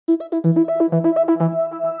No,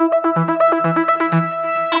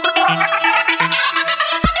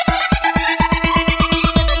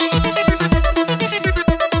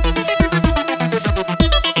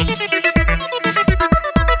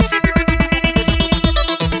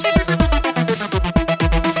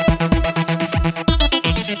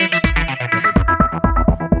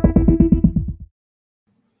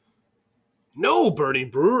 Bernie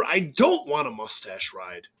Brewer, I don't want a mustache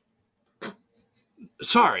ride.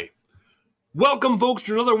 Sorry. Welcome, folks,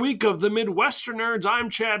 to another week of the MidwesterNerds. I'm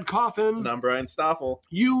Chad Coffin. And I'm Brian Stoffel.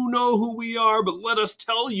 You know who we are, but let us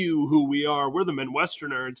tell you who we are. We're the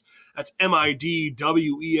MidwesterNerds. That's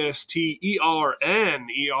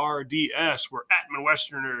MidwesterNerds. We're at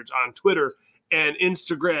MidwesterNerds on Twitter and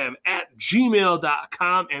Instagram, at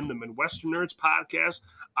gmail.com, and the MidwesterNerds podcast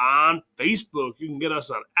on Facebook. You can get us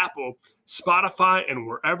on Apple, Spotify, and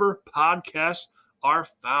wherever podcasts are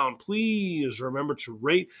found. Please remember to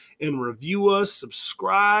rate and review us,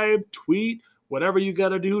 subscribe, tweet, whatever you got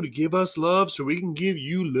to do to give us love so we can give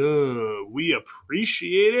you love. We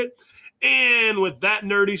appreciate it. And with that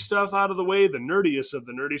nerdy stuff out of the way, the nerdiest of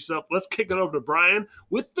the nerdy stuff, let's kick it over to Brian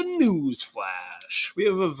with the news flash. We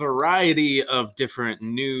have a variety of different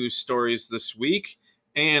news stories this week,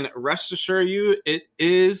 and rest assure you, it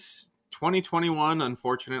is 2021.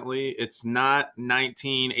 Unfortunately, it's not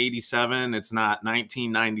 1987. It's not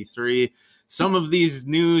 1993. Some of these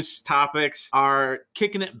news topics are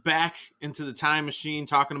kicking it back into the time machine,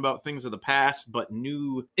 talking about things of the past, but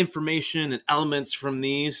new information and elements from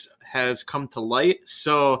these has come to light.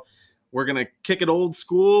 So we're going to kick it old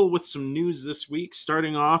school with some news this week,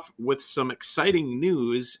 starting off with some exciting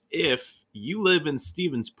news. If you live in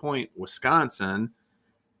Stevens Point, Wisconsin,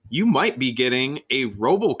 you might be getting a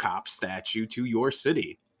RoboCop statue to your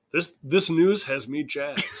city. This news has me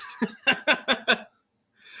jazzed.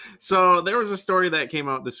 So there was a story that came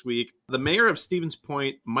out this week. The mayor of Stevens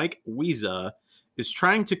Point, Mike Wiesa, is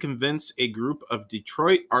trying to convince a group of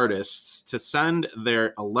Detroit artists to send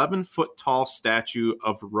their 11-foot-tall statue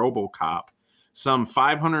of RoboCop some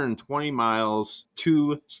 520 miles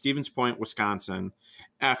to Stevens Point, Wisconsin,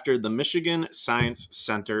 after the Michigan Science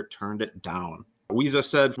Center turned it down. Wiesa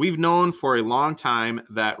said, "We've known for a long time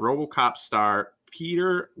that RoboCop star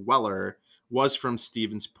Peter Weller was from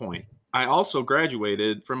Stevens Point. I also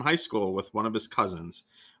graduated from high school with one of his cousins.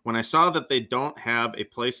 When I saw that they don't have a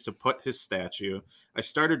place to put his statue, I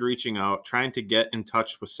started reaching out, trying to get in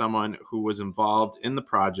touch with someone who was involved in the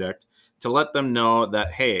project to let them know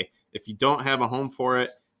that, hey, if you don't have a home for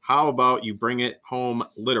it, how about you bring it home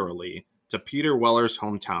literally to Peter Weller's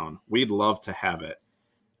hometown? We'd love to have it."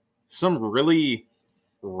 Some really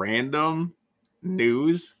random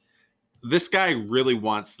news. This guy really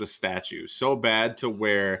wants the statue so bad to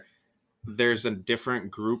where there's a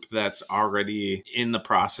different group that's already in the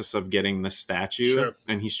process of getting the statue. Sure.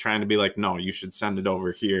 And he's trying to be like, no, you should send it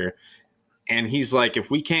over here. And he's like, if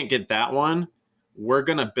we can't get that one, we're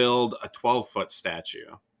going to build a 12-foot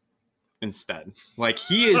statue instead. Like,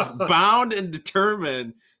 he is bound and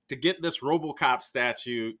determined to get this RoboCop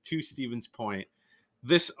statue to Stevens Point.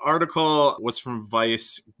 This article was from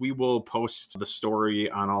Vice. We will post the story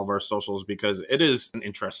on all of our socials because it is an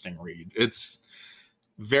interesting read. It's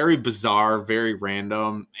very bizarre, very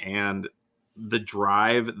random, and the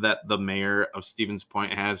drive that the mayor of Stevens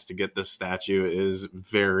Point has to get this statue is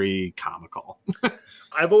very comical.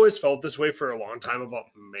 I've always felt this way for a long time about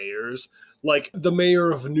mayors. Like, the mayor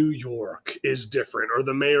of New York is different, or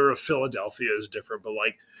the mayor of Philadelphia is different, but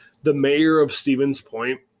like the mayor of Stevens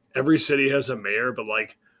Point, every city has a mayor, but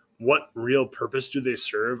like, what real purpose do they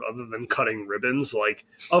serve other than cutting ribbons? Like,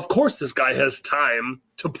 of course this guy has time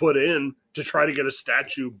to put in to try to get a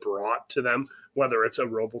statue brought to them, whether it's a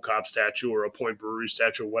RoboCop statue or a Point Brewery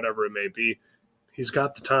statue, whatever it may be. He's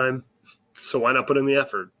got the time, so why not put in the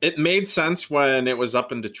effort? It made sense when it was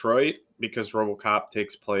up in Detroit because RoboCop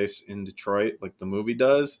takes place in Detroit like the movie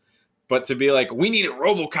does. But to be like, we need a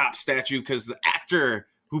RoboCop statue because the actor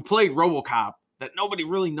who played RoboCop that nobody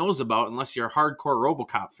really knows about unless you're a hardcore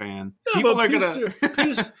RoboCop fan. Yeah, people are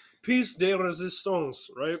piece de resistance,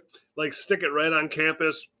 right? Like, stick it right on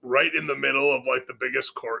campus, right in the middle of like the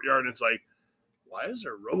biggest courtyard. It's like, why is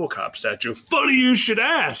there a RoboCop statue? Funny you should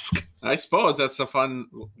ask. I suppose that's a fun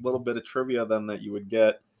little bit of trivia then that you would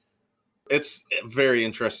get. It's a very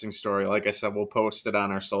interesting story. Like I said, we'll post it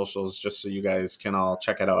on our socials just so you guys can all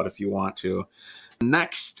check it out if you want to.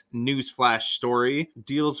 Next newsflash story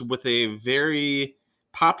deals with a very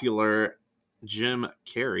popular Jim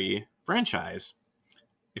Carrey franchise.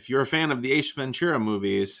 If you're a fan of the Ace Ventura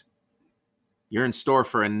movies, you're in store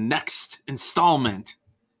for a next installment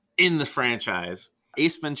in the franchise.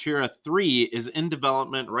 Ace Ventura 3 is in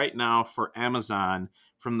development right now for Amazon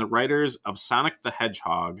from the writers of Sonic the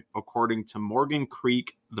Hedgehog, according to Morgan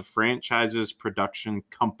Creek, the franchise's production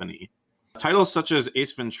company. Titles such as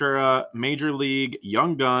Ace Ventura, Major League,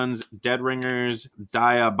 Young Guns, Dead Ringers,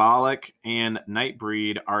 Diabolic, and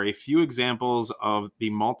Nightbreed are a few examples of the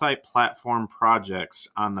multi-platform projects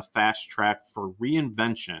on the fast track for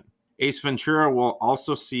reinvention. Ace Ventura will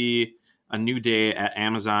also see a new day at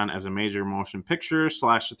Amazon as a major motion picture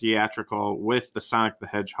 / theatrical with the Sonic the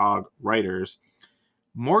Hedgehog writers.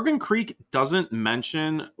 Morgan Creek doesn't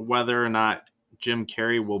mention whether or not Jim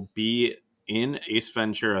Carrey will be in Ace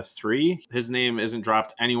Ventura 3. His name isn't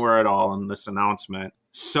dropped anywhere at all in this announcement.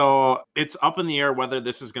 So it's up in the air whether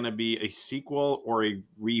this is going to be a sequel or a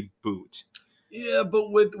reboot. Yeah,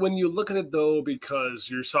 but when you look at it, though, because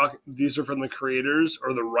you're talking, these are from the creators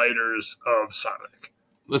or the writers of Sonic.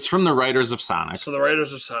 It's from the writers of Sonic. So the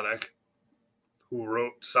writers of Sonic, who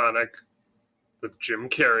wrote Sonic with Jim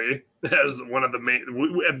Carrey as one of the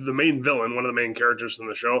main villain, one of the main characters in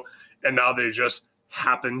the show, and now they just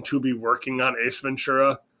happen to be working on Ace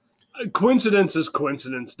Ventura. Coincidence is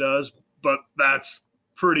coincidence does, but it's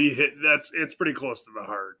pretty close to the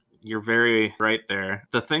heart. You're very right there.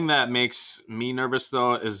 The thing that makes me nervous,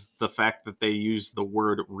 though, is the fact that they use the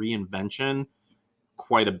word reinvention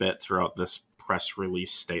quite a bit throughout this press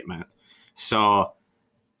release statement. So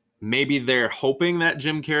maybe they're hoping that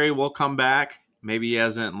Jim Carrey will come back. Maybe he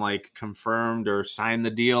hasn't confirmed or signed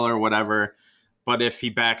the deal or whatever. But if he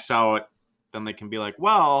backs out, then they can be like,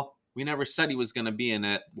 well, we never said he was going to be in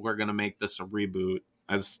it. We're going to make this a reboot.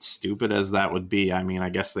 As stupid as that would be, I mean, I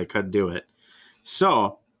guess they could do it.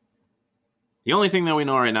 So the only thing that we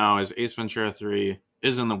know right now is Ace Ventura 3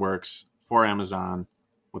 is in the works for Amazon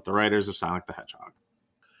with the writers of Sonic the Hedgehog.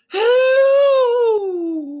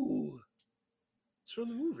 It's from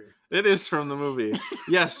the movie. It is from the movie.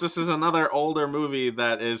 Yes, this is another older movie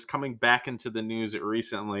that is coming back into the news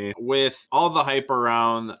recently with all the hype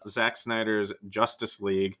around Zack Snyder's Justice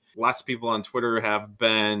League. Lots of people on Twitter have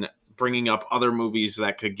been bringing up other movies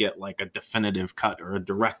that could get a definitive cut or a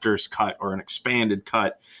director's cut or an expanded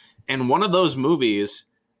cut. And one of those movies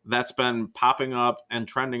that's been popping up and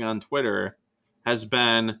trending on Twitter has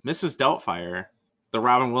been Mrs. Doubtfire, the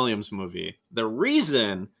Robin Williams movie. The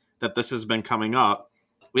reason that this has been coming up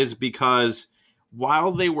is because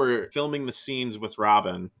while they were filming the scenes with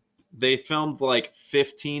Robin, they filmed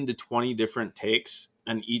 15 to 20 different takes,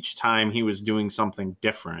 and each time he was doing something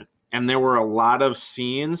different. And there were a lot of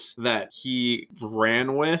scenes that he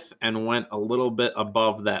ran with and went a little bit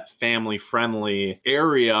above that family-friendly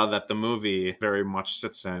area that the movie very much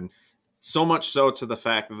sits in. So much so to the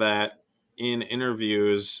fact that in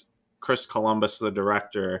interviews, Chris Columbus, the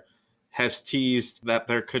director, has teased that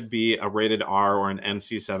there could be a rated R or an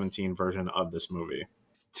NC-17 version of this movie.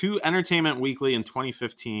 To Entertainment Weekly in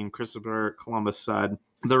 2015, Christopher Columbus said,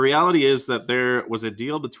 "The reality is that there was a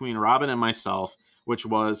deal between Robin and myself, which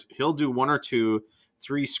was he'll do 1 or 2,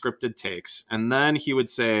 3 scripted takes, and then he would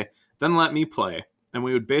say, then let me play. And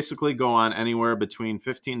we would basically go on anywhere between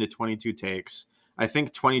 15 to 22 takes. I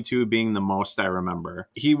think 22 being the most I remember.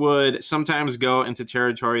 He would sometimes go into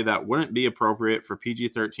territory that wouldn't be appropriate for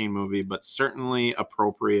PG-13 movie, but certainly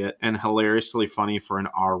appropriate and hilariously funny for an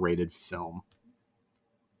R-rated film."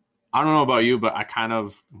 I don't know about you, but I kind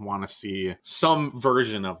of want to see some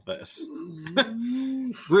version of this.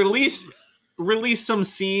 Release some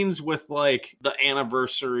scenes with the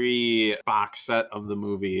anniversary box set of the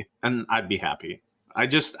movie, and I'd be happy.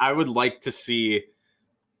 I would like to see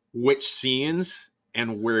which scenes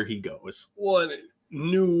and where he goes. Well,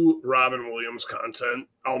 new Robin Williams content,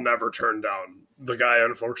 I'll never turn down. The guy,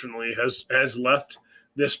 unfortunately, has left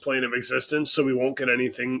this plane of existence, so we won't get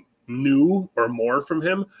anything new or more from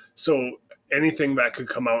him. So anything that could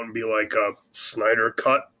come out and be like a Snyder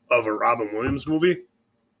cut of a Robin Williams movie,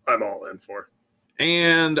 I'm all in for.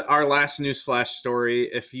 And our last newsflash story,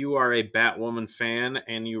 if you are a Batwoman fan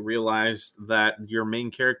and you realize that your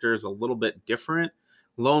main character is a little bit different,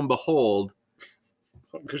 lo and behold,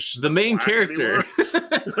 the main character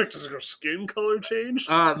just her skin color changed.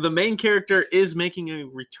 The main character is making a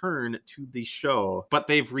return to the show, but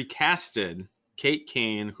they've recasted Kate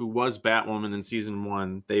Kane, who was Batwoman in season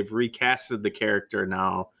 1. They've recasted the character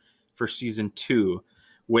now for season 2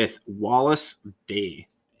 with Wallace Day.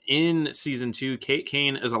 In season 2, Kate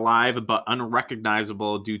Kane is alive but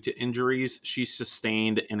unrecognizable due to injuries she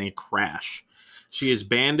sustained in a crash. She is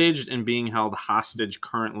bandaged and being held hostage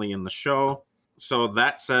currently in the show. So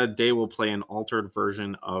that said, Day will play an altered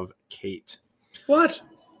version of Kate. What?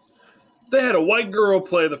 They had a white girl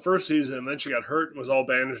play the first season, and then she got hurt and was all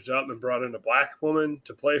bandaged up and brought in a black woman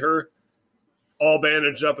to play her. all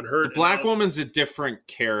bandaged up and hurt. The Black Woman's a different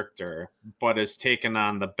character, but has taken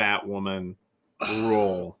on the Batwoman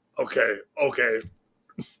role. Okay.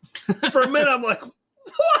 For a minute, I'm like,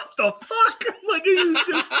 what the fuck? Like, you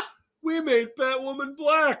said, we made Batwoman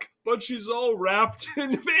black, but she's all wrapped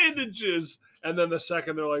in bandages. And then the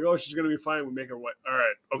second they're like, oh, she's going to be fine, we make her white. All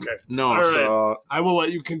right, okay. No, all right. so... I will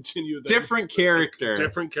let you continue. Different character.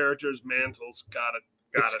 Different characters, mantles. Got it.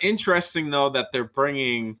 It's interesting, though, that they're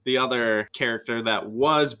bringing the other character that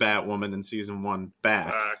was Batwoman in season 1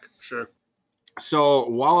 back. Sure. So,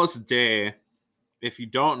 Wallace Day, if you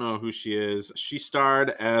don't know who she is, she starred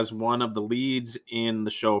as one of the leads in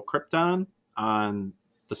the show Krypton on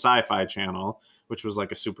the Sci-Fi Channel, which was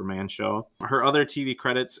like a Superman show. Her other TV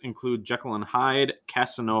credits include Jekyll and Hyde,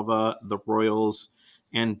 Casanova, The Royals,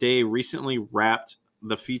 and Day recently wrapped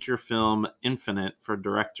the feature film Infinite for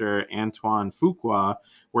director Antoine Fuqua,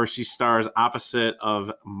 where she stars opposite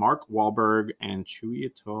of Mark Wahlberg and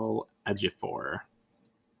Chiwetel Ejiofor.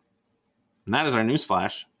 And that is our news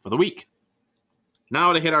flash for the week.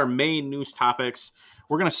 Now to hit our main news topics,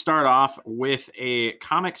 we're going to start off with a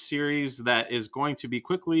comic series that is going to be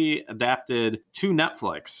quickly adapted to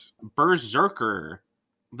Netflix. BRZRKR.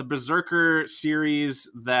 The BRZRKR series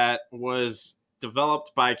that was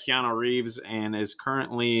developed by Keanu Reeves and is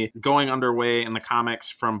currently going underway in the comics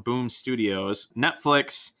from Boom Studios.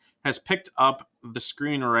 Netflix has picked up the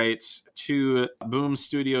screen rights to Boom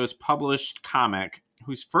Studios' published comic,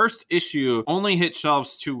 whose first issue only hit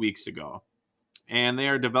shelves 2 weeks ago. And they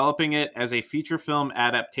are developing it as a feature film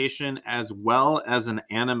adaptation as well as an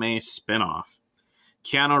anime spin-off.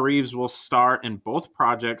 Keanu Reeves will star in both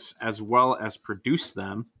projects as well as produce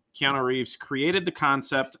them. Keanu Reeves created the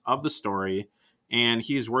concept of the story, and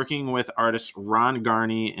he's working with artist Ron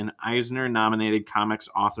Garney and Eisner-nominated comics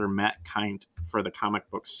author Matt Kindt for the comic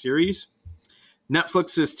book series.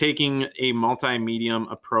 Netflix is taking a multi-medium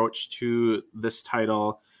approach to this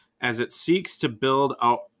title as it seeks to build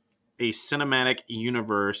out a cinematic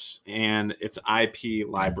universe and its IP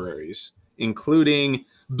libraries, including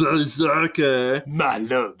BRZRKR. My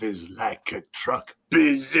love is like a truck.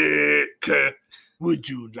 BRZRKR. Would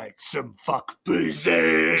you like some fuck?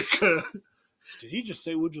 BRZRKR. Did he just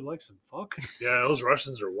say, would you like some fuck? Yeah, those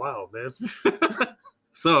Russians are wild, man.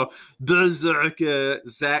 So, BRZRKR,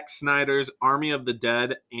 Zack Snyder's Army of the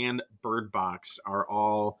Dead, and Bird Box are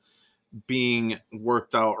all being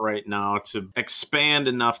worked out right now to expand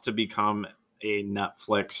enough to become a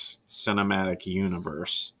Netflix cinematic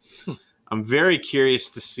universe. I'm very curious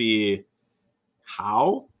to see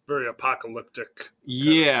how. Very apocalyptic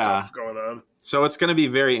stuff going on. So it's going to be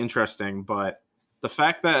very interesting, but the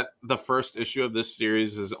fact that the first issue of this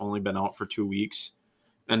series has only been out for 2 weeks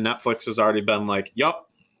and Netflix has already been like, yup,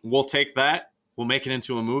 we'll take that, we'll make it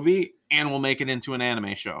into a movie, and we'll make it into an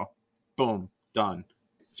anime show. Boom, done.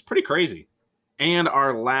 It's pretty crazy. And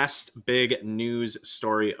our last big news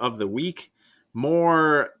story of the week,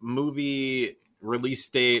 more movie release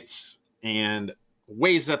dates and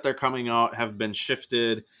ways that they're coming out have been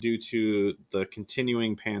shifted due to the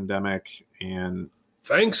continuing pandemic. And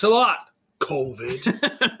thanks a lot,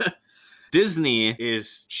 COVID. Disney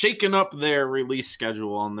is shaking up their release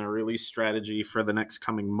schedule and their release strategy for the next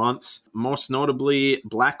coming months. Most notably,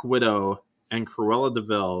 Black Widow and Cruella de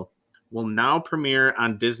Vil will now premiere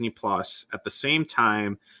on Disney Plus at the same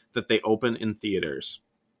time that they open in theaters.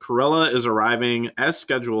 Cruella is arriving as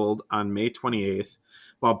scheduled on May 28th,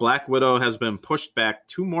 while Black Widow has been pushed back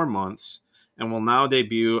 2 more months and will now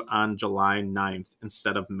debut on July 9th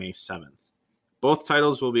instead of May 7th. Both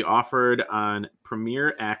titles will be offered on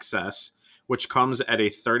Premier Access, which comes at a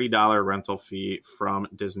 $30 rental fee from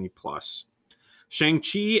Disney Plus.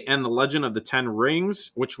 Shang-Chi and the Legend of the Ten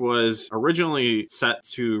Rings, which was originally set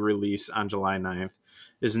to release on July 9th,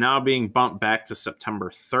 is now being bumped back to September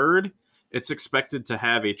 3rd. It's expected to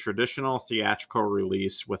have a traditional theatrical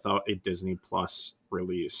release without a Disney Plus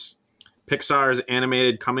release. Pixar's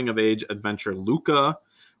animated coming-of-age adventure Luca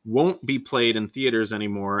won't be played in theaters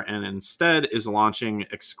anymore and instead is launching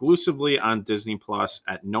exclusively on Disney Plus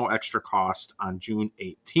at no extra cost on June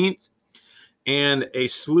 18th. And a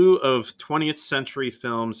slew of 20th century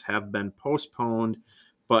films have been postponed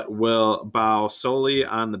but will bow solely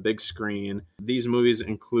on the big screen. These movies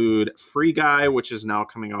include Free Guy, which is now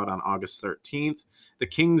coming out on August 13th, The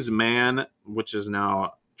King's Man, which is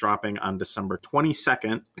now dropping on December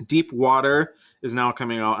 22nd, Deep Water is now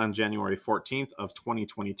coming out on January 14th of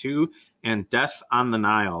 2022, and Death on the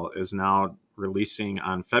Nile is now releasing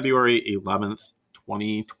on February 11th,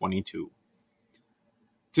 2022.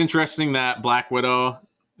 It's interesting that Black Widow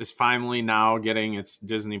is finally now getting its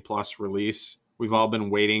Disney Plus release, we've all been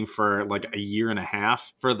waiting for like a year and a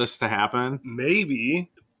half for this to happen. Maybe.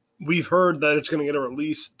 We've heard that it's going to get a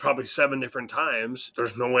release probably 7 different times.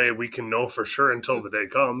 There's no way we can know for sure until the day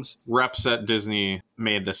comes. Reps at Disney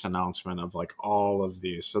made this announcement of like all of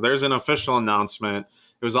these. So there's an official announcement.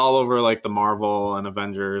 It was all over like the Marvel and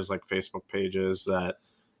Avengers like Facebook pages that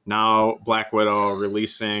now Black Widow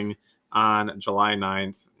releasing on July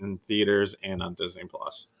 9th in theaters and on Disney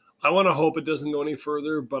Plus. I want to hope it doesn't go any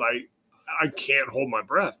further, but I can't hold my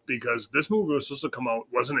breath because this movie was supposed to come out,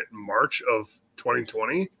 wasn't it, in March of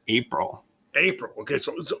 2020? April. Okay,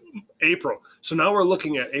 so it's April. So now we're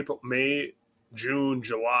looking at April, May, June,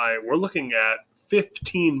 July. We're looking at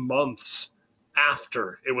 15 months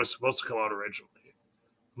after it was supposed to come out originally.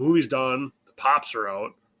 Movie's done. The pops are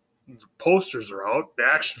out. The posters are out. The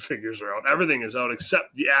action figures are out. Everything is out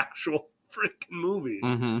except the actual freaking movie.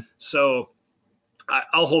 Mm-hmm. So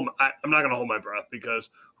I'm not going to hold my breath because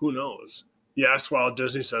who knows? Yes, while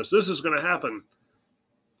Disney says this is going to happen,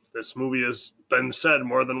 this movie has been said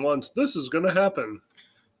more than once, this is going to happen.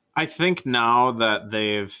 I think now that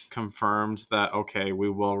they've confirmed that, okay, we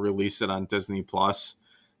will release it on Disney Plus,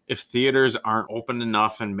 if theaters aren't open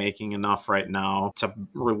enough and making enough right now to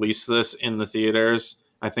release this in the theaters,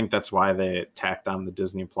 I think that's why they tacked on the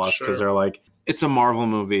Disney Plus, because they're like, it's a Marvel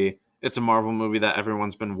movie. It's a Marvel movie that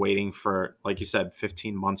everyone's been waiting for, like you said,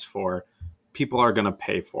 15 months for. People are going to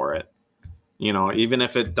pay for it. You know, even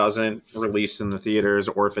if it doesn't release in the theaters,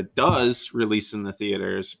 or if it does release in the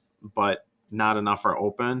theaters, but not enough are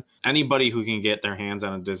open, anybody who can get their hands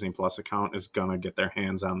on a Disney Plus account is going to get their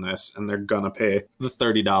hands on this, and they're going to pay the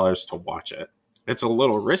 $30 to watch it. It's a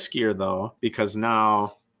little riskier, though, because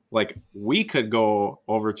now, like, we could go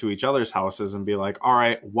over to each other's houses and be like, all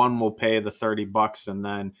right, one will pay the $30, and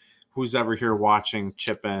then who's ever here watching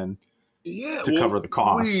chip in to cover the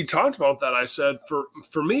cost. We talked about that. I said,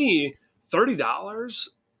 for me, $30,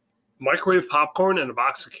 microwave popcorn and a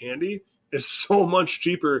box of candy is so much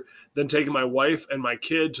cheaper than taking my wife and my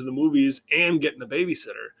kid to the movies and getting a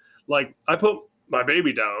babysitter. Like, I put my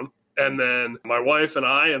baby down, and then my wife and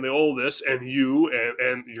I and the oldest and you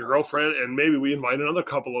and your girlfriend, and maybe we invite another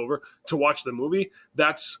couple over to watch the movie.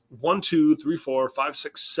 That's 1, 2, 3, 4, 5,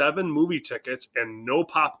 6, 7 movie tickets and no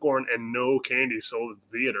popcorn and no candy sold at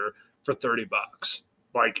the theater for $30.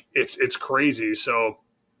 Like, it's crazy. So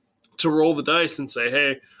to roll the dice and say,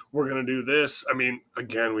 hey, we're going to do this. I mean,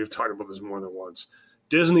 again, we've talked about this more than once.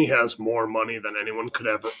 Disney has more money than anyone could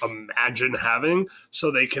ever imagine having, so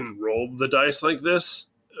they can roll the dice like this.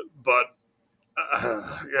 But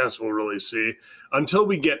yes, we'll really see. Until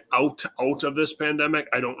we get out of this pandemic,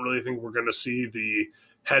 I don't really think we're going to see the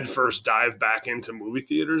headfirst dive back into movie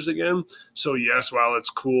theaters again. So yes, while it's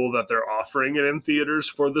cool that they're offering it in theaters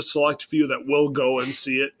for the select few that will go and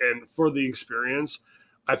see it and for the experience,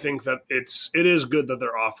 I think that it is good that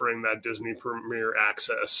they're offering that Disney Premier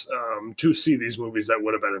access to see these movies that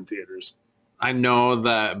would have been in theaters. I know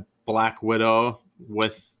that Black Widow,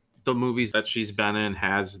 with the movies that she's been in,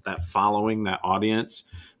 has that following, that audience.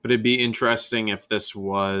 But it'd be interesting if this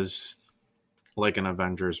was like an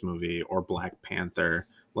Avengers movie or Black Panther.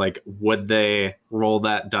 Like, would they roll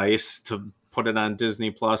that dice to put it on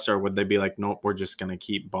Disney Plus, or would they be like, nope, we're just going to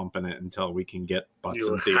keep bumping it until we can get butts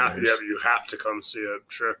in theaters? You have to come see it.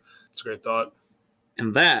 Sure. It's a great thought.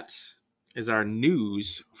 And that is our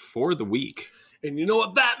news for the week. And you know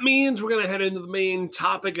what that means? We're going to head into the main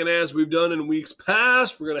topic. And as we've done in weeks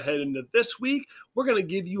past, we're going to head into this week. We're going to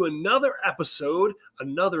give you another episode,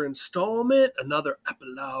 another installment, another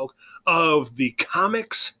epilogue of the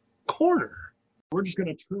Comics Corner. We're just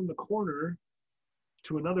going to turn the corner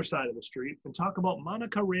to another side of the street and talk about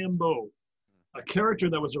Monica Rambeau, a character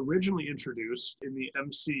that was originally introduced in the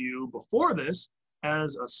MCU before this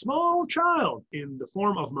as a small child in the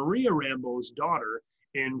form of Maria Rambeau's daughter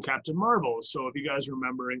in Captain Marvel. So if you guys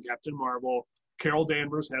remember, in Captain Marvel, Carol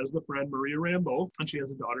Danvers has the friend Maria Rambeau, and she has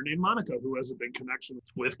a daughter named Monica who has a big connection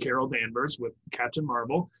with Carol Danvers, with Captain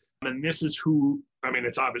Marvel. And this is who, I mean,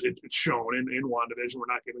 it's obvious, it's shown in WandaVision. We're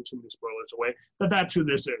not giving too many spoilers away, but that's who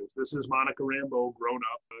this is. This is Monica Rambeau grown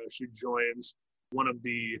up. She joins one of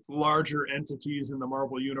the larger entities in the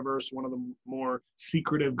Marvel Universe, one of the more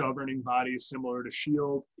secretive governing bodies similar to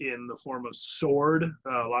S.H.I.E.L.D. in the form of SWORD.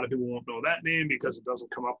 A lot of people won't know that name because it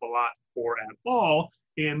doesn't come up a lot or at all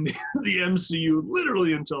in the MCU,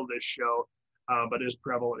 literally until this show, but is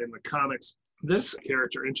prevalent in the comics. This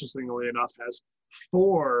character, interestingly enough, has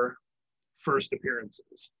 4 first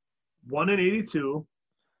appearances. 1 in 82,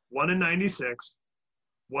 1 in 96,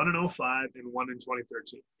 1 in 05, and 1 in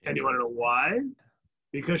 2013. And you want to know why?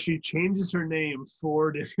 Because she changes her name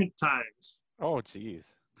 4 different times. Oh,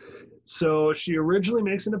 geez. So she originally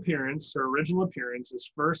makes an appearance. Her original appearance is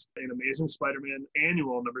first in Amazing Spider-Man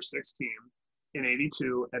Annual number 16 in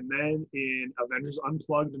 82, and then in Avengers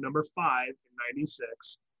Unplugged number 5 in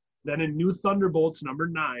 96, then in New Thunderbolts number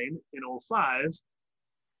 9 in 05.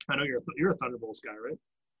 I know you're a Thunderbolts guy, right?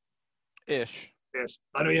 Ish. Yes.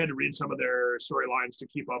 I know you had to read some of their storylines to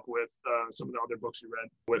keep up with some of the other books you read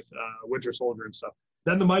with Winter Soldier and stuff.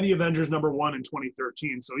 Then the Mighty Avengers number 1 in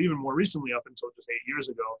 2013. So even more recently, up until just 8 years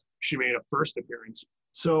ago, she made a first appearance.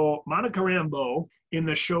 So Monica Rambeau, in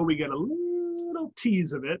the show, we get a little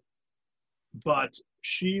tease of it, but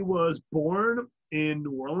she was born in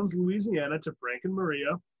New Orleans, Louisiana to Frank and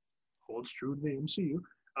Maria. Holds true to the MCU.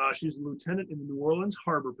 She's a lieutenant in the New Orleans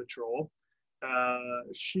Harbor Patrol.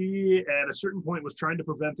 She, at a certain point, was trying to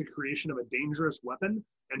prevent the creation of a dangerous weapon,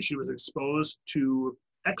 and she was exposed to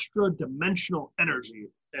extra-dimensional energy,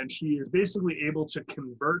 and she is basically able to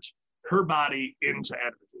convert her body into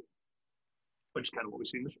energy, which is kind of what we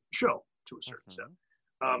see in the show to a certain extent.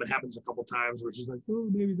 It happens a couple times where she's like, oh,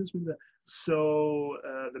 maybe this, maybe that. So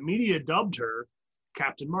the media dubbed her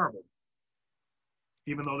Captain Marvel,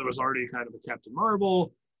 even though there was already kind of a Captain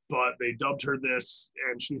Marvel, but they dubbed her this,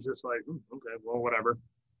 and she's just like, okay, well, whatever.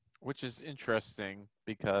 Which is interesting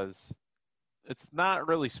because it's not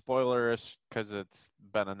really spoilerish because it's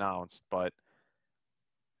been announced, but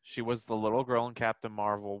she was the little girl in Captain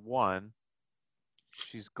Marvel 1.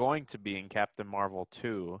 She's going to be in Captain Marvel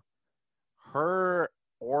 2. Her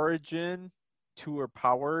origin to her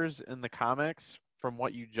powers in the comics, from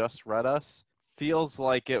what you just read us, feels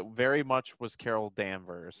like it very much was Carol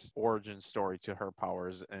Danvers' origin story to her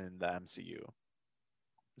powers in the MCU.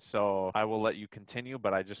 So I will let you continue,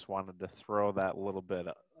 but I just wanted to throw that little bit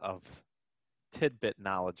of tidbit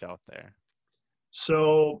knowledge out there.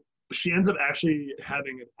 So she ends up actually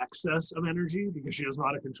having an excess of energy because she doesn't know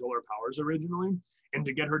how to control her powers originally. And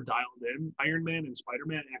to get her dialed in, Iron Man and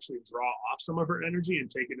Spider-Man actually draw off some of her energy and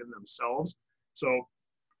take it in themselves. So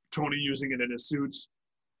Tony using it in his suits,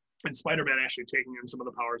 and Spider-Man actually taking in some of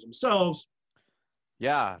the powers themselves.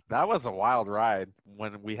 Yeah, that was a wild ride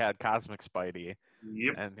when we had Cosmic Spidey.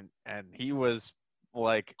 Yep. And he was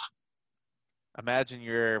like, imagine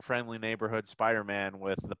your friendly neighborhood Spider-Man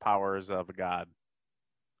with the powers of a god.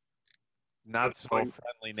 Not so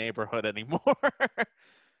friendly neighborhood anymore.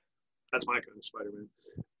 That's my kind of Spider-Man.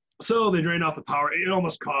 So they drained off the power. It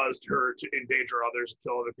almost caused her to endanger others,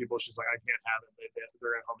 kill other people. She's like, I can't have it.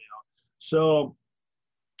 They're going to help me out. So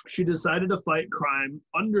she decided to fight crime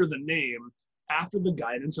under the name after the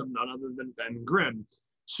guidance of none other than Ben Grimm.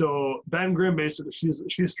 So Ben Grimm, basically,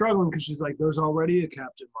 she's struggling because she's like, there's already a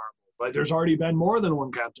Captain Marvel. Like, there's already been more than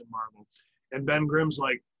one Captain Marvel. And Ben Grimm's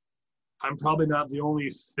like, I'm probably not the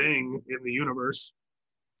only thing in the universe.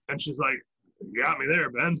 And she's like, you got me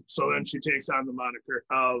there, Ben. So then she takes on the moniker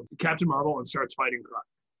of Captain Marvel and starts fighting crime.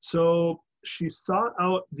 So she sought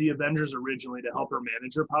out the Avengers originally to help her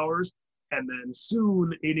manage her powers, and then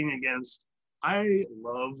soon aiding against. I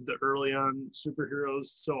love the early on superheroes,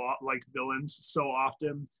 so like villains, so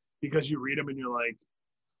often because you read them and you're like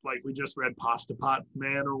we just read Pasta Pot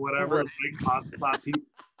Man or whatever, Right. like Pasta Pot Pete.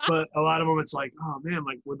 But a lot of them, it's like, oh man,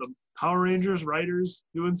 like were the Power Rangers writers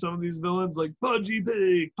doing some of these villains, like Pudgy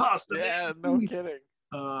Pig, Pasta Man? Yeah, no kidding.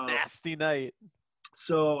 Nasty night.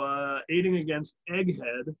 So aiding against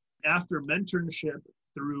Egghead after mentorship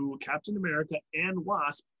through Captain America and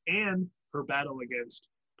Wasp and her battle against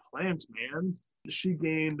Plant Man, she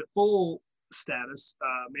gained full status,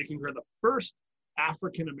 making her the first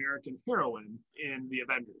African-American heroine in the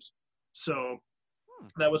Avengers. So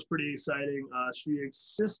that was pretty exciting. She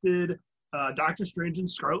assisted Doctor Strange and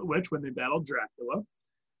Scarlet Witch when they battled Dracula.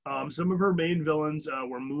 Some of her main villains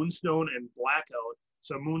were Moonstone and Blackout.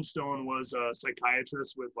 So Moonstone was a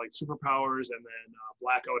psychiatrist with like superpowers, and then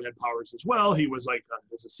Blackout had powers as well. He was like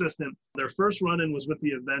his assistant. Their first run-in was with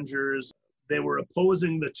the Avengers. They were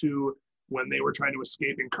opposing the two when they were trying to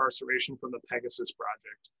escape incarceration from the Pegasus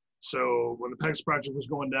Project. So when the Pegasus Project was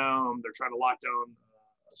going down, they're trying to lock down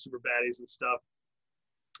super baddies and stuff.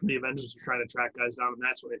 The Avengers are trying to track guys down, and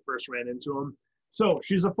that's when they first ran into them. So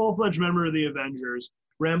she's a full-fledged member of the Avengers.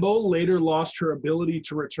 Rambeau later lost her ability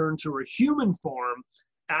to return to her human form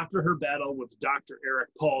after her battle with Dr. Eric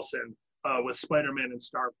Paulson with Spider-Man and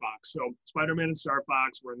Star Fox. So Spider-Man and Star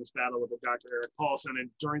Fox were in this battle with Dr. Eric Paulson, and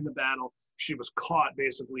during the battle, she was caught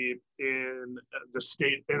basically in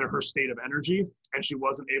her state of energy, and she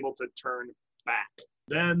wasn't able to turn back.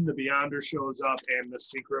 Then the Beyonder shows up, and the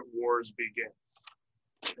Secret Wars begin.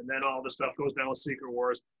 And then all the stuff goes down with Secret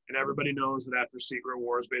Wars, and everybody knows that after Secret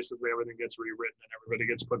Wars, basically everything gets rewritten and everybody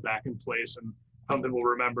gets put back in place, and some people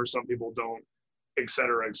remember, some people don't, et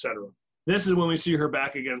cetera, et cetera. This is when we see her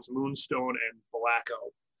back against Moonstone and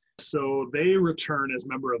Blackout. So they return as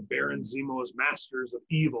member of Baron Zemo's Masters of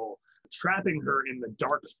Evil, trapping her in the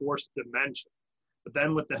Dark Force dimension. But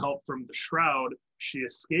then with the help from the Shroud, she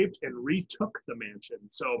escaped and retook the mansion.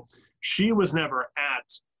 So she was never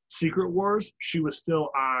at Secret Wars. She was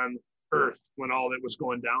still on Earth when all that was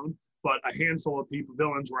going down. But a handful of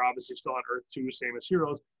villains were obviously still on Earth too, same as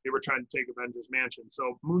heroes. They were trying to take Avengers Mansion.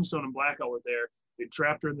 So Moonstone and Blackout were there. They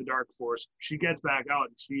trapped her in the Dark Force. She gets back out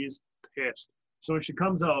and she's pissed. So when she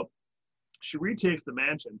comes out, she retakes the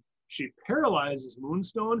mansion. She paralyzes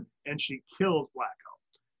Moonstone and she kills Blackout.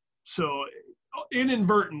 So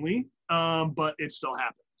inadvertently, but it still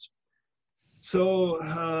happens.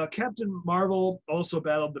 So Captain Marvel also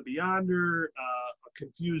battled the Beyonder, a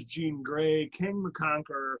confused Jean Grey, King the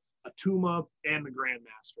Conqueror, Atuma, and the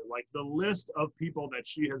Grandmaster. Like the list of people that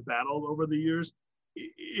she has battled over the years,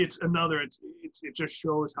 it just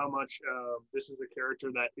shows how much this is a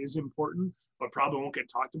character that is important, but probably won't get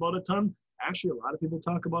talked about a ton. Actually, a lot of people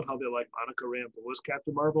talk about how they like Monica Rambeau's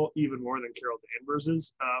Captain Marvel even more than Carol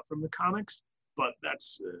Danvers's from the comics, but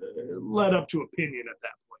that's led up to opinion at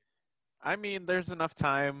that point. I mean, there's enough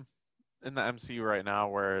time in the MCU right now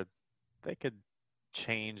where they could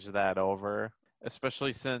change that over,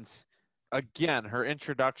 especially since, again, her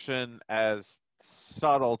introduction, as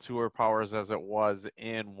subtle to her powers as it was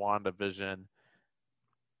in WandaVision,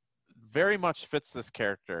 very much fits this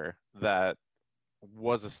character that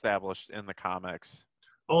was established in the comics.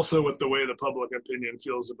 Also, with the way the public opinion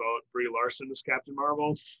feels about Brie Larson as Captain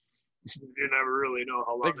Marvel, you never really know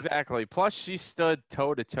how long. Exactly. Plus, she stood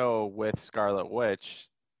toe-to-toe with Scarlet Witch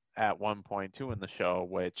at one point, too, in the show,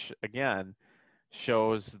 which, again,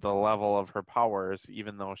 shows the level of her powers,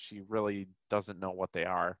 even though she really doesn't know what they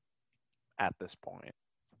are at this point.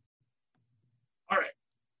 All right.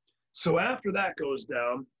 So after that goes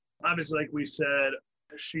down, obviously, like we said,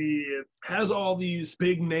 she has all these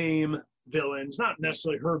big name villains, not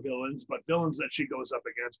necessarily her villains, but villains that she goes up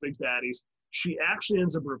against, big baddies. She actually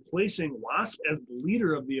ends up replacing Wasp as the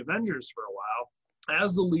leader of the Avengers for a while.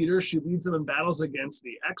 As the leader, she leads them in battles against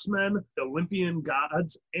the X-Men, the Olympian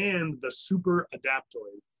gods, and the Super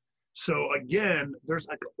Adaptoid. So again, there's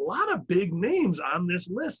like a lot of big names on this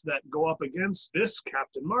list that go up against this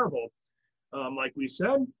Captain Marvel. Like we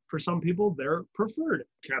said, for some people, they're preferred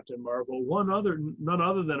Captain Marvel. None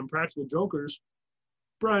other than Impractical Jokers,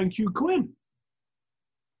 Brian Q. Quinn.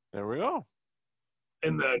 There we go.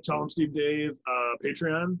 In the Tell 'em Steve Dave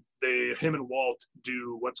Patreon, him and Walt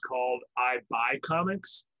do what's called I Buy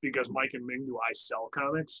Comics, because Mike and Ming do I Sell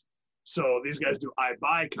Comics. So these guys do I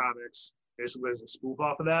Buy Comics. Basically, there's a spoof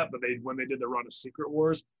off of that. But when they did the run of Secret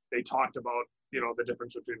Wars, they talked about the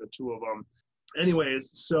difference between the two of them. Anyways,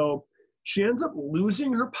 so she ends up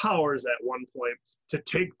losing her powers at one point to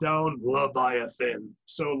take down Leviathan.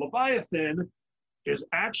 So Leviathan is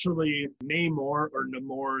actually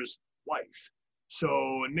Namor's wife. So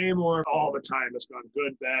Namor all the time has gone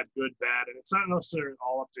good, bad, and it's not necessarily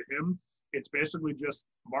all up to him. It's basically just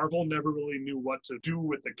Marvel never really knew what to do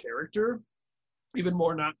with the character, even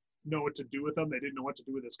more not know what to do with him. They didn't know what to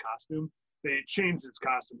do with his costume. They changed his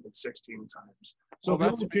costume like 16 times. So he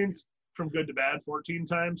only changed from good to bad 14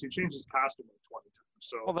 times. He changed his costume like 20 times.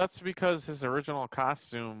 So well, that's because his original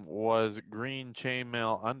costume was green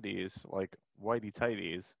chainmail undies, like whitey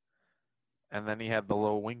tighties, and then he had the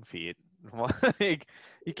little wing feet. Like,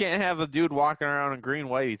 you can't have a dude walking around in green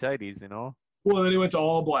whitey tighties, Well, then he went to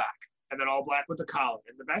all black, and then all black with the collar,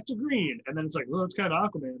 and then back to green, and then it's like, well, it's kind of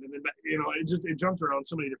Aquaman, and then it jumped around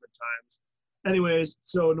so many different times. Anyways,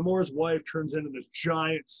 so Namor's wife turns into this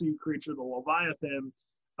giant sea creature, the Leviathan.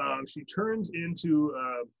 She turns into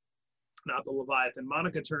not the Leviathan.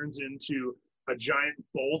 Monica turns into a giant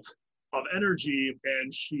bolt of energy,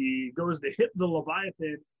 and she goes to hit the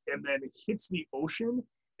Leviathan, and then hits the ocean.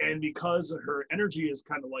 And because her energy is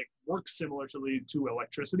kind of like works similarly to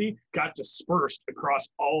electricity, got dispersed across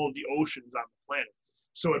all of the oceans on the planet.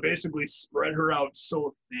 So it basically spread her out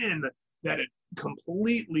so thin that it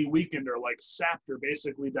completely weakened her, like sapped her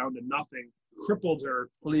basically down to nothing, crippled her,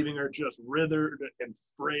 leaving her just withered and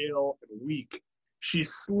frail and weak. She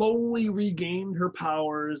slowly regained her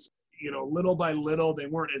powers, little by little. They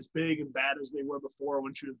weren't as big and bad as they were before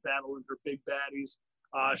when she was battling her big baddies.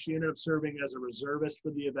 She ended up serving as a reservist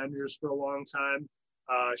for the Avengers for a long time.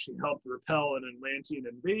 She helped repel an Atlantean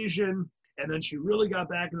invasion. And then she really got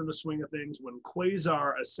back into the swing of things when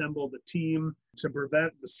Quasar assembled a team to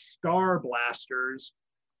prevent the Star Blasters,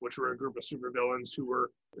 which were a group of supervillains who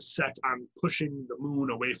were set on pushing the moon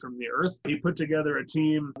away from the Earth. He put together a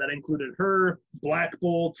team that included her, Black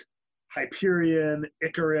Bolt, Hyperion,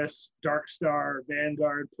 Icarus, Darkstar,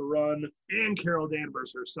 Vanguard, Perun, and Carol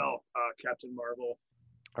Danvers herself, Captain Marvel.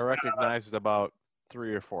 I recognized about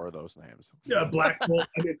 3 or 4 of those names. Yeah, Black Bolt.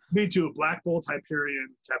 I mean, me too. Black Bolt, Hyperion,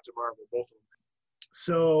 Captain Marvel, both of them.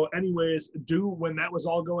 So, anyways, when that was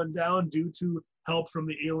all going down, due to help from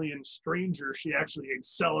the alien stranger, she actually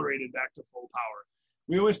accelerated back to full power.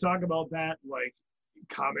 We always talk about that, like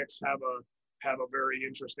comics have a very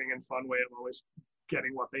interesting and fun way of always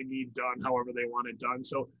getting what they need done, however they want it done.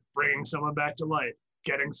 So, bringing someone back to life,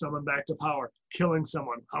 getting someone back to power, killing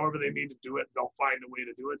someone, however they need to do it, they'll find a way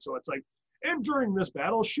to do it. So it's like, and during this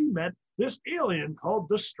battle, she met this alien called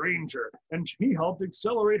the Stranger, and he helped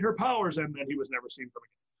accelerate her powers, and then he was never seen from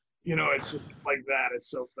again. You know, it's just like that. It's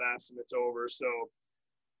so fast and it's over. So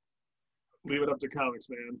leave it up to comics,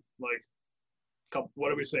 man. Like, what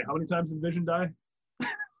do we say? How many times did Vision die?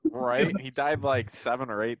 Right? He died like 7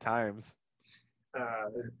 or 8 times.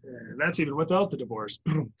 And that's even without the divorce.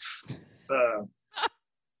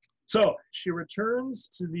 So she returns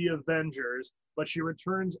to the Avengers, but she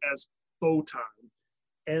returns as Photon.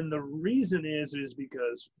 And the reason is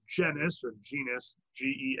because Genis, Genis,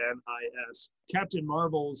 Captain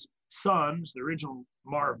Marvel's son, the original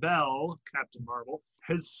Marvel, Captain Marvel,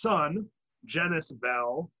 his son, Genis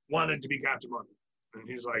Bell, wanted to be Captain Marvel. And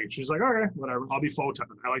she's like, all right, whatever, I'll be Photon.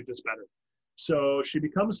 I like this better. So she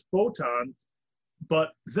becomes Photon, but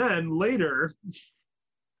then later,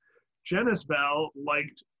 Genis Bell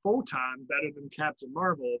liked Photon better than Captain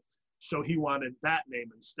Marvel, so he wanted that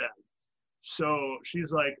name instead. So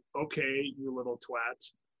she's like, okay, you little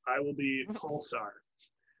twat, I will be Pulsar.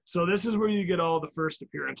 So this is where you get all the first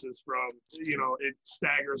appearances from. You know, it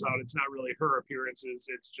staggers out. It's not really her appearances.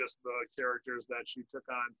 It's just the characters that she took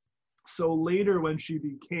on. So later when she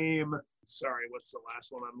became, what's the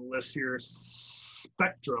last one on the list here?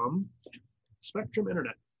 Spectrum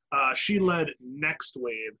Internet. She led Next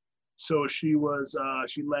Wave. So she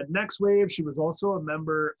led Next Wave. She was also a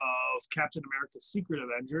member of Captain America's Secret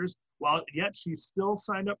Avengers, yet she still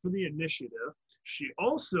signed up for the Initiative. She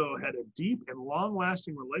also had a deep and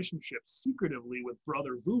long-lasting relationship secretively with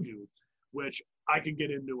Brother Voodoo, which I could get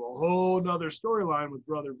into a whole nother storyline with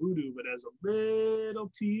Brother Voodoo, but as a little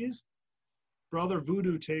tease, Brother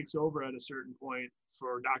Voodoo takes over at a certain point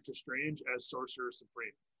for Doctor Strange as Sorcerer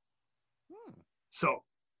Supreme. So,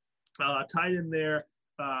 tied in there,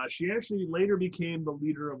 she actually later became the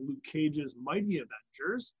leader of Luke Cage's Mighty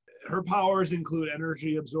Avengers. Her powers include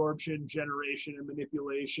energy absorption, generation, and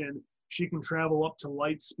manipulation. She can travel up to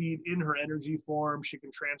light speed in her energy form. She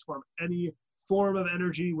can transform any form of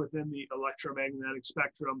energy within the electromagnetic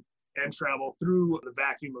spectrum and travel through the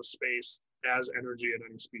vacuum of space as energy at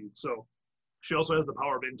any speed. So she also has the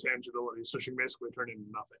power of intangibility, so she can basically turn into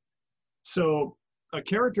nothing. So a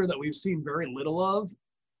character that we've seen very little of,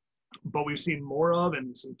 but we've seen more of,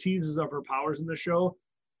 and some teases of her powers in the show,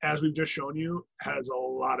 as we've just shown you, has a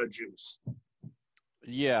lot of juice.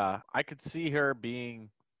 Yeah, I could see her being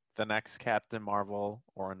the next Captain Marvel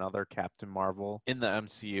or another Captain Marvel in the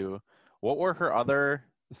MCU. What were her other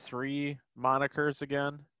 3 monikers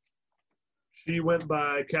again? She went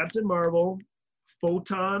by Captain Marvel,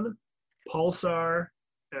 Photon, Pulsar,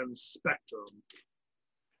 and Spectrum.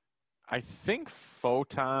 I think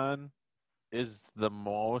Photon is the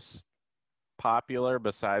most popular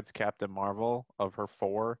besides Captain Marvel of her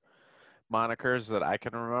 4 monikers that I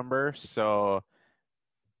can remember. So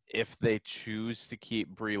if they choose to keep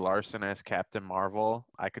Brie Larson as Captain Marvel,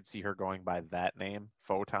 I could see her going by that name,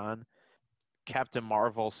 Photon. Captain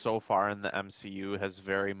Marvel so far in the MCU has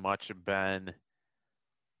very much been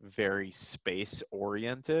very space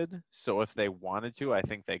oriented. So if they wanted to, I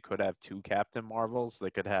think they could have 2 Captain Marvels.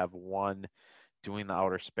 They could have one doing the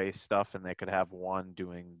outer space stuff, and they could have one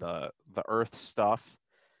doing the Earth stuff.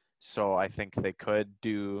 So I think they could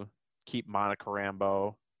keep Monica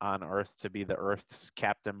Rambeau on Earth to be the Earth's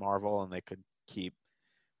Captain Marvel, and they could keep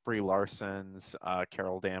Brie Larson's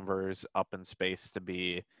Carol Danvers up in space to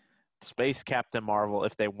be Space Captain Marvel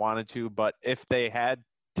if they wanted to. But if they had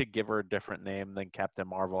to give her a different name than Captain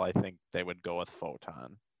Marvel, I think they would go with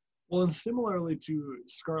Photon. Well, and similarly to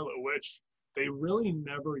Scarlet Witch, they really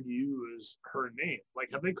never use her name. Like,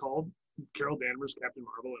 have they called Carol Danvers Captain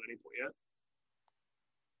Marvel at any point yet?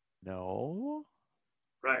 No.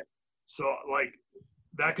 Right. So, like,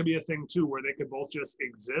 that could be a thing, too, where they could both just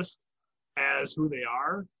exist as who they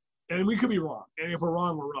are. And we could be wrong. And if we're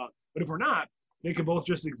wrong, we're wrong. But if we're not, they could both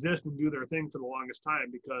just exist and do their thing for the longest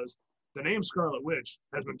time, because the name Scarlet Witch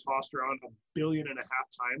has been tossed around 1.5 billion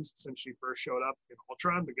times since she first showed up in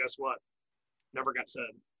Ultron. But guess what? Never got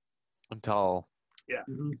said. Until yeah.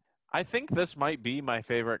 Mm-hmm. I think this might be my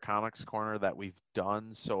favorite Comics Corner that we've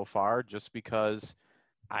done so far, just because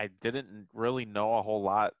I didn't really know a whole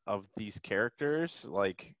lot of these characters,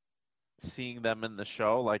 like seeing them in the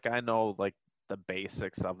show. Like I know like the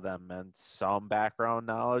basics of them and some background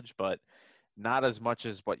knowledge, but not as much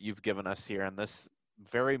as what you've given us here. And this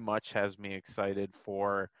very much has me excited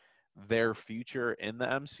for their future in the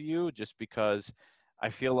MCU, just because I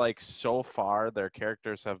feel like so far their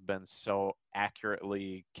characters have been so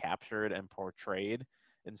accurately captured and portrayed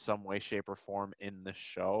in some way, shape, or form in this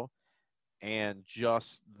show. And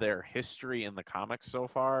just their history in the comics so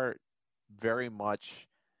far very much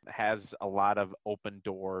has a lot of open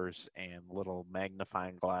doors and little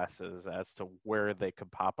magnifying glasses as to where they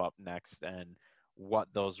could pop up next and what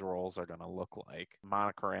those roles are going to look like.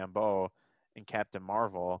 Monica Rambeau in Captain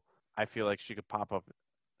Marvel, I feel like she could pop up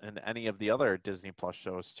in any of the other Disney Plus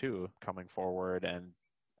shows too coming forward, and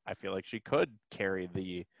I feel like she could carry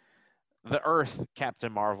the Earth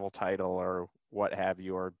Captain Marvel title or what have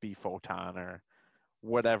you, or B Photon or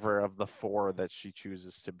whatever of the four that she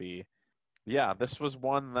chooses to be. Yeah, this was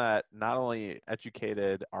one that not only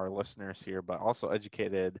educated our listeners here, but also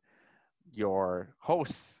educated your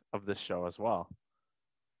hosts of this show as well.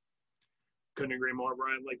 Couldn't agree more,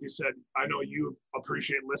 Brian. Like you said, I know you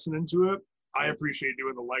appreciate listening to it. I appreciate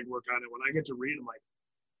doing the legwork on it. When I get to read, I'm like,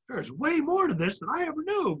 there's way more to this than I ever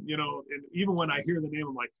knew. You know, and even when I hear the name,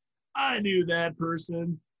 I'm like, I knew that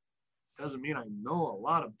person. Doesn't mean I know a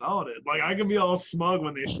lot about it. Like I can be all smug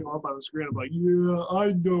when they show up on the screen. I'm like, yeah,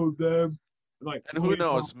 I know them. Like, and who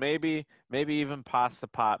knows? Maybe even Pasta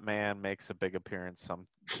Pot Man makes a big appearance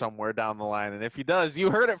somewhere down the line. And if he does,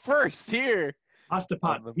 you heard it first here. Pasta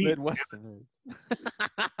Pot on the Midwesterners.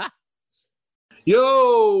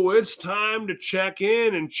 Yo, it's time to check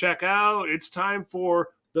in and check out. It's time for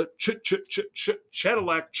the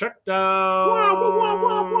Cadillac check down.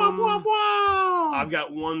 I've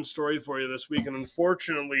got one story for you this week, and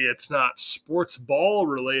unfortunately, it's not sports ball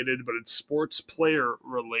related, but it's sports player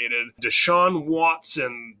related. Deshaun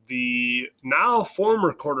Watson, the now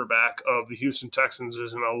former quarterback of the Houston Texans,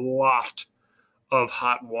 is in a lot of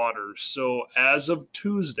hot water. So as of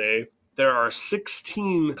Tuesday, there are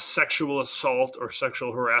 16 sexual assault or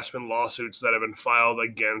sexual harassment lawsuits that have been filed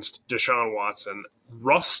against Deshaun Watson.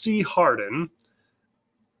 Rusty Hardin,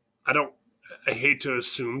 I hate to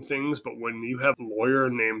assume things, but when you have a lawyer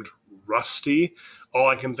named Rusty, all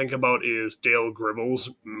I can think about is Dale Gribble's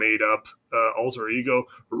made-up alter ego,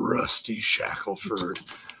 Rusty Shackelford,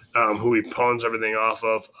 who he pawns everything off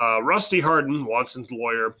of. Rusty Hardin, Watson's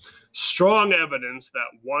lawyer, strong evidence that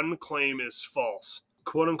one claim is false,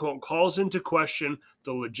 quote-unquote, calls into question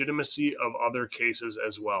the legitimacy of other cases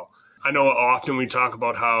as well. I know often we talk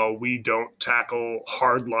about how we don't tackle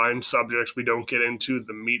hardline subjects. We don't get into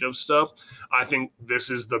the meat of stuff. I think this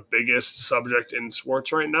is the biggest subject in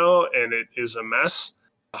sports right now, and it is a mess.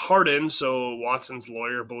 Hardin, so Watson's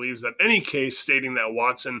lawyer, believes that any case stating that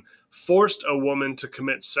Watson forced a woman to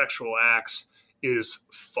commit sexual acts is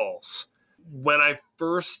false. When I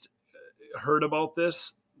first heard about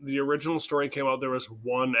this, the original story came out, there was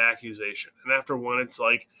one accusation. And after one, it's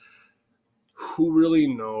like, who really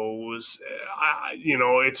knows?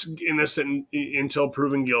 It's innocent until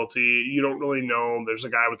proven guilty. You don't really know. There's a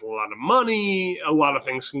guy with a lot of money. A lot of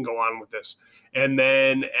things can go on with this. And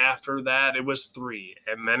then after that, it was 3.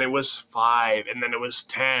 And then it was 5. And then it was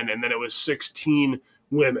 10. And then it was 16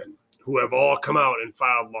 women who have all come out and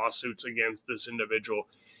filed lawsuits against this individual.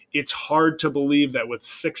 It's hard to believe that with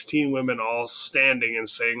 16 women all standing and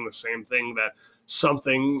saying the same thing, that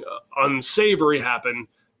something unsavory happened,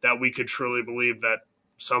 that we could truly believe that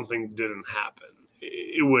something didn't happen.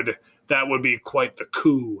 That would be quite the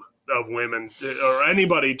coup of women or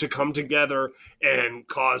anybody to come together and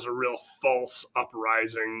cause a real false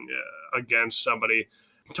uprising against somebody.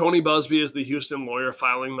 Tony Busby is the Houston lawyer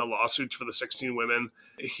filing the lawsuits for the 16 women.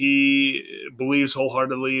 He believes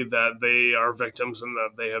wholeheartedly that they are victims and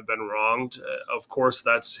that they have been wronged. Of course,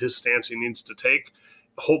 that's his stance he needs to take.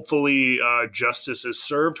 Hopefully justice is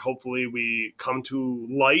served. Hopefully we come to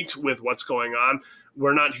light with what's going on.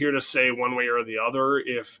 We're not here to say one way or the other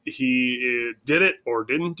if he did it or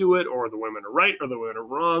didn't do it, or the women are right or the women are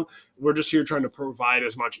wrong. We're just here trying to provide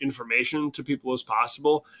as much information to people as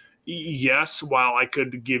possible. Yes, while I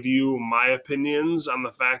could give you my opinions on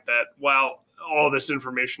the fact that while all this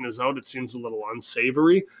information is out, it seems a little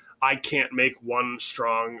unsavory, I can't make one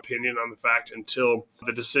strong opinion on the fact until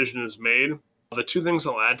the decision is made. The two things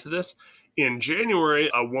I'll add to this: in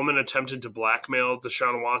January, a woman attempted to blackmail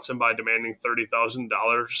Deshaun Watson by demanding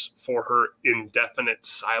 $30,000 for her indefinite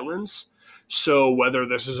silence. So whether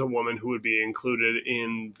this is a woman who would be included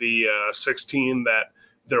in the 16 that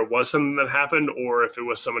there was something that happened or if it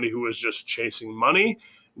was somebody who was just chasing money.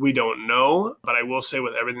 We don't know, but I will say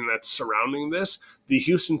with everything that's surrounding this, the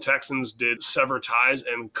Houston Texans did sever ties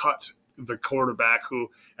and cut the quarterback who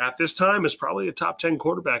at this time is probably a top 10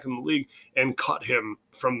 quarterback in the league and cut him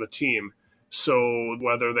from the team. So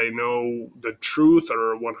whether they know the truth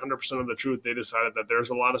or 100% of the truth, they decided that there's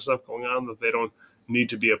a lot of stuff going on that they don't need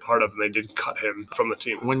to be a part of, and they did cut him from the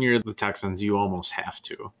team. When you're the Texans, you almost have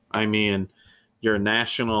to. I mean, you're a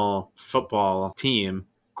national football team.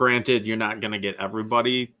 Granted, you're not going to get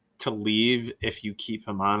everybody to leave if you keep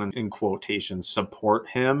him on and, in quotations, support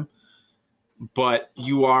him. But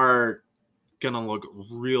you are going to look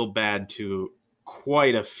real bad to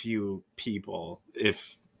quite a few people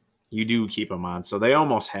if you do keep him on. So they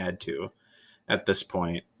almost had to at this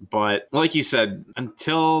point. But like you said,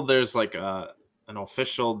 until there's like an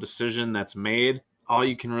official decision that's made, all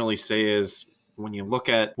you can really say is when you look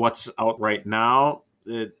at what's out right now,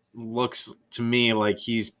 it looks to me like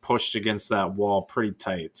he's pushed against that wall pretty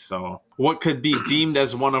tight. So what could be deemed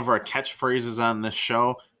as one of our catchphrases on this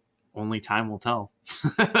show, only time will tell.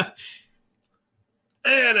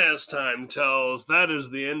 And as time tells, that is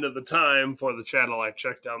the end of the time for the Channel I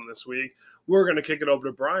Checked Down this week. We're going to kick it over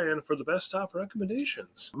to Brian for the best top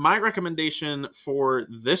recommendations. My recommendation for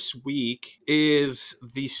this week is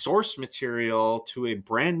the source material to a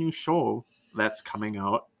brand new show that's coming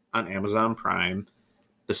out on Amazon Prime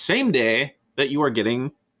the same day that you are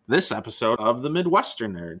getting this episode of the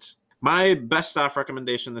MidwesterNerds. My best off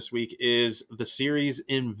recommendation this week is the series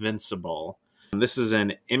Invincible. This is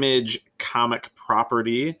an Image comic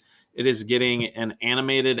property. It is getting an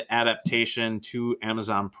animated adaptation to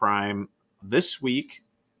Amazon Prime this week.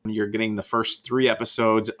 You're getting the first 3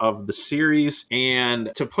 episodes of the series.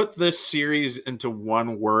 And to put this series into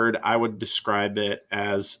one word, I would describe it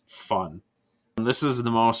as fun. This is the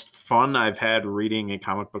most fun I've had reading a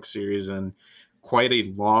comic book series in quite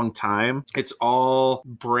a long time. It's all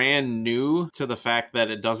brand new to the fact that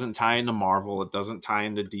it doesn't tie into Marvel, it doesn't tie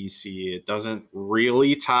into DC, it doesn't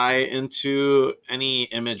really tie into any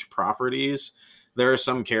Image properties. There are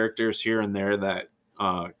some characters here and there that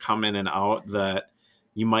come in and out that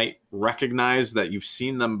you might recognize that you've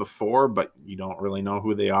seen them before, but you don't really know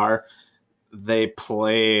who they are. They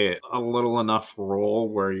play a little enough role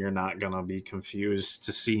where you're not going to be confused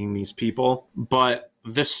to seeing these people. But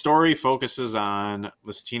this story focuses on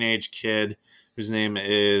this teenage kid whose name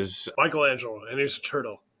is Michelangelo, and he's a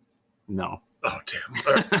turtle. No. Oh, damn.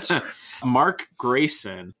 All right, sorry. Mark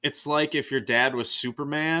Grayson. It's like if your dad was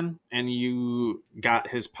Superman and you got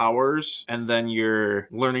his powers and then you're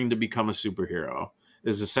learning to become a superhero,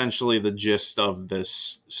 is essentially the gist of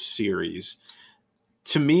this series.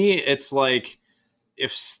 To me, it's like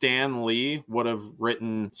if Stan Lee would have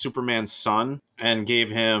written Superman's son and gave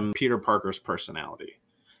him Peter Parker's personality.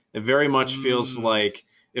 It very much feels like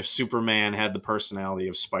if Superman had the personality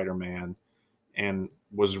of Spider-Man and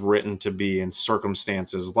was written to be in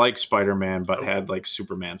circumstances like Spider-Man, but had like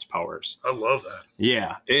Superman's powers. I love that.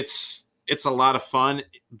 Yeah, it's a lot of fun.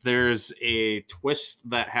 There's a twist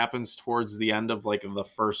that happens towards the end of like the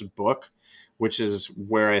first book, which is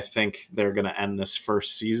where I think they're going to end this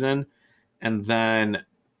first season. And then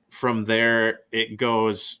from there, it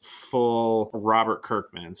goes full Robert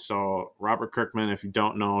Kirkman. So Robert Kirkman, if you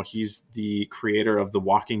don't know, he's the creator of The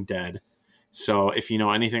Walking Dead. So if you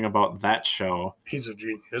know anything about that show, he's a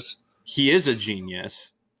genius. He is a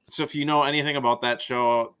genius. So if you know anything about that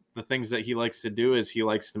show, the things that he likes to do is he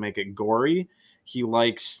likes to make it gory. He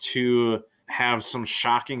likes to have some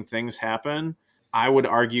shocking things happen. I would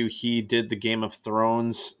argue he did the Game of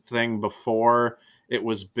Thrones thing before it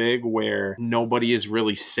was big, where nobody is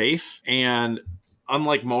really safe. And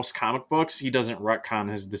unlike most comic books, he doesn't retcon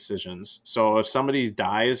his decisions. So if somebody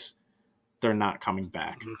dies, they're not coming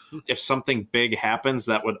back. Mm-hmm. If something big happens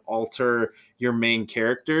that would alter your main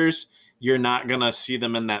characters, you're not going to see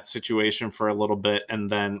them in that situation for a little bit and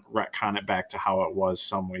then retcon it back to how it was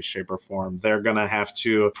some way, shape, or form. They're going to have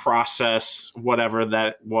to process whatever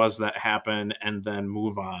that was that happened and then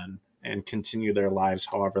move on and continue their lives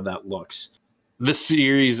however that looks. This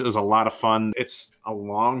series is a lot of fun. It's a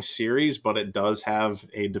long series, but it does have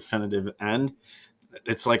a definitive end.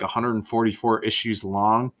 It's like 144 issues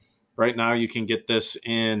long. Right now, you can get this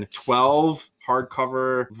in 12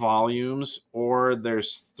 hardcover volumes, or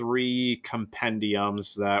there's 3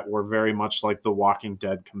 compendiums that were very much like the Walking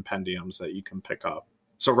Dead compendiums that you can pick up.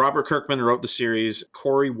 So Robert Kirkman wrote the series.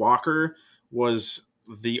 Cory Walker was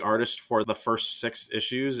the artist for the first 6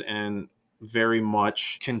 issues, and very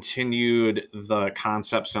much continued the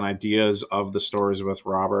concepts and ideas of the stories with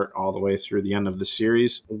Robert all the way through the end of the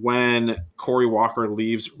series. When Cory Walker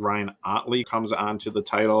leaves, Ryan Ottley comes onto the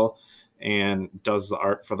title and does the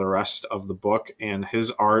art for the rest of the book, and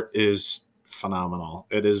his art is phenomenal.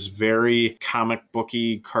 It is very comic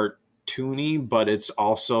booky, cartoony, but it's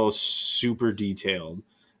also super detailed,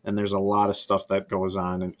 and there's a lot of stuff that goes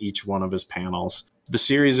on in each one of his panels. The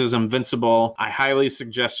series is invincible. I highly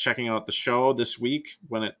suggest checking out the show this week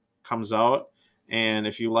when it comes out, and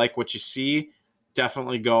if you like what you see,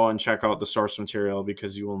 definitely go and check out the source material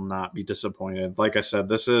because you will not be disappointed. Like I said,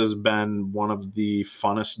 this has been one of the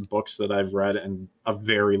funnest books that I've read in a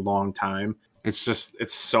very long time. It's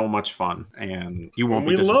so much fun, and you won't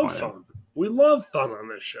be disappointed. We love fun. We love fun on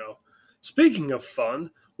this show. Speaking of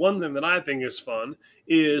fun, one thing that I think is fun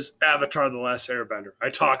is Avatar: The Last Airbender. I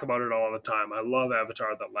talk about it all the time. I love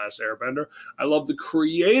Avatar: The Last Airbender. I love the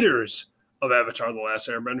creators of Avatar: The Last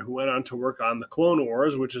Airbender who went on to work on The Clone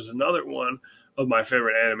Wars, which is another one of my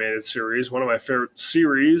favorite animated series, one of my favorite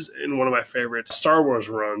series, and one of my favorite Star Wars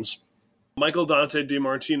runs. Michael Dante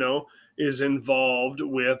DiMartino is involved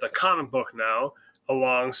with a comic book now,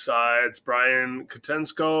 alongside Brian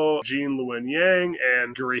Kotensko, Jean Luen Yang,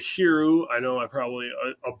 and Guri Hiru. I know I probably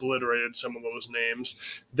obliterated some of those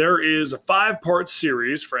names. There is a 5-part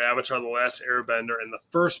series for Avatar: The Last Airbender, and the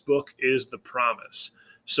first book is The Promise.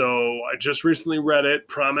 So I just recently read it.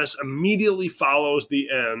 Promise immediately follows the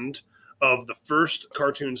end of the first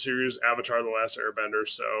cartoon series, Avatar: The Last Airbender.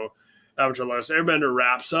 So Avatar: The Last Airbender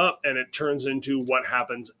wraps up, and it turns into what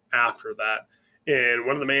happens after that. And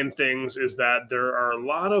one of the main things is that there are a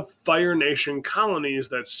lot of Fire Nation colonies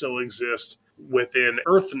that still exist within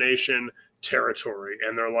Earth Nation territory.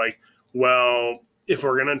 And they're like, well, if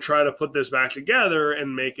we're going to try to put this back together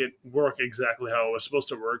and make it work exactly how it was supposed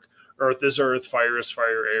to work, Earth is Earth, fire is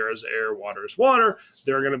fire, air is air, water is water,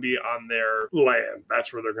 they're going to be on their land.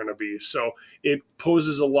 That's where they're going to be. So it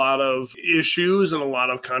poses a lot of issues and a lot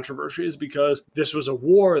of controversies because this was a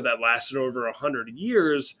war that lasted over 100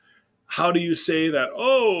 years. How do you say that,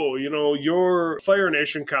 oh, your Fire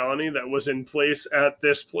Nation colony that was in place at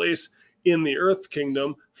this place in the Earth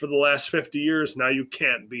Kingdom for the last 50 years, now you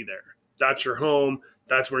can't be there. That's your home.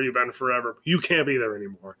 That's where you've been forever. You can't be there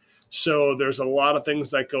anymore. So there's a lot of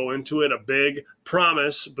things that go into it. A big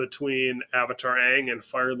promise between Avatar Aang and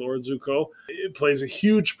Fire Lord Zuko. It plays a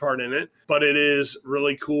huge part in it, but it is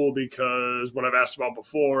really cool because what I've asked about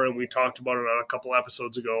before, and we talked about it on a couple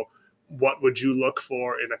episodes ago, what would you look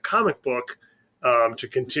for in a comic book to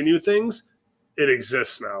continue things? It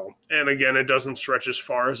exists now. And again, it doesn't stretch as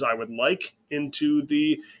far as I would like into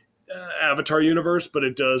the Avatar universe, but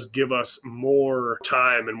it does give us more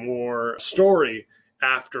time and more story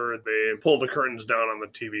after they pull the curtains down on the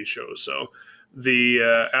TV show. So the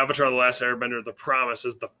Avatar: The Last Airbender, The Promise,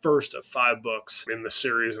 is the first of 5 books in the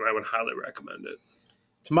series, and I would highly recommend it.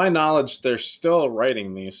 To my knowledge, they're still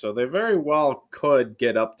writing these, so they very well could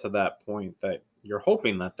get up to that point that you're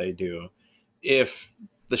hoping that they do. If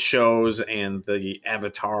the shows and the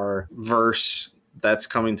Avatar verse that's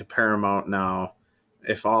coming to Paramount now,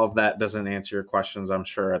 if all of that doesn't answer your questions, I'm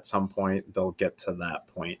sure at some point they'll get to that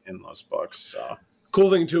point in those books. So cool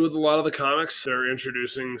thing too with a lot of the comics, they're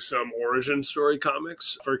introducing some origin story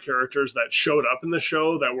comics for characters that showed up in the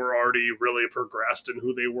show that were already really progressed in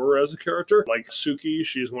who they were as a character. Like Suki,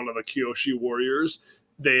 she's one of the Kyoshi warriors.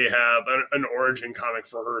 They have an origin comic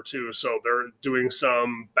for her too. So they're doing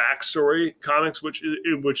some backstory comics, which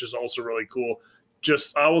is also really cool.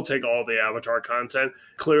 I will take all the Avatar content.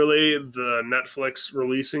 Clearly, the Netflix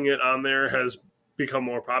releasing it on there has become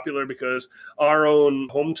more popular because our own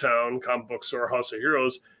hometown comic book store, House of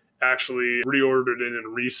Heroes, actually reordered it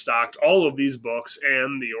and restocked all of these books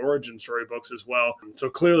and the origin story books as well. So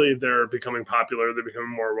clearly they're becoming popular. They're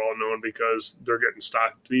becoming more well-known because they're getting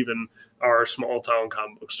stocked even our small town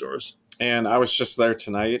comic book stores. And I was just there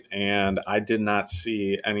tonight, and I did not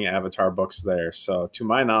see any Avatar books there. So to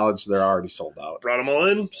my knowledge, they're already sold out. Brought them all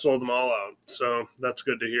in, sold them all out. So that's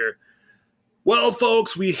good to hear. Well,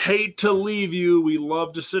 folks, we hate to leave you. We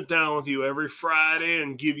love to sit down with you every Friday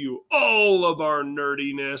and give you all of our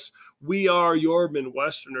nerdiness. We are your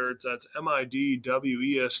MidwesterNerds. That's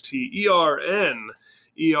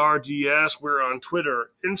MidwesterNerds. We're on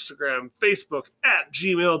Twitter, Instagram, Facebook,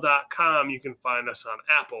 @gmail.com. You can find us on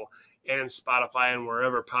Apple and Spotify and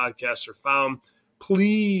wherever podcasts are found.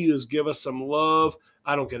 Please give us some love.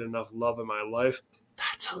 I don't get enough love in my life.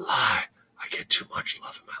 That's a lie. I get too much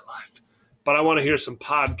love in my life. But I want to hear some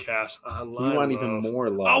podcasts online. You want even more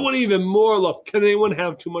love. I want even more love. Can anyone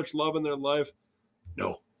have too much love in their life?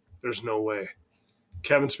 No, there's no way.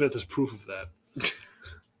 Kevin Smith is proof of that.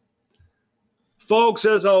 Folks,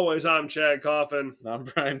 as always, I'm Chad Coffin. I'm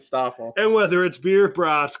Brian Stoffel. And whether it's beer,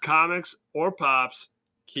 brats, comics, or pops,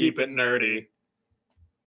 Keep it nerdy.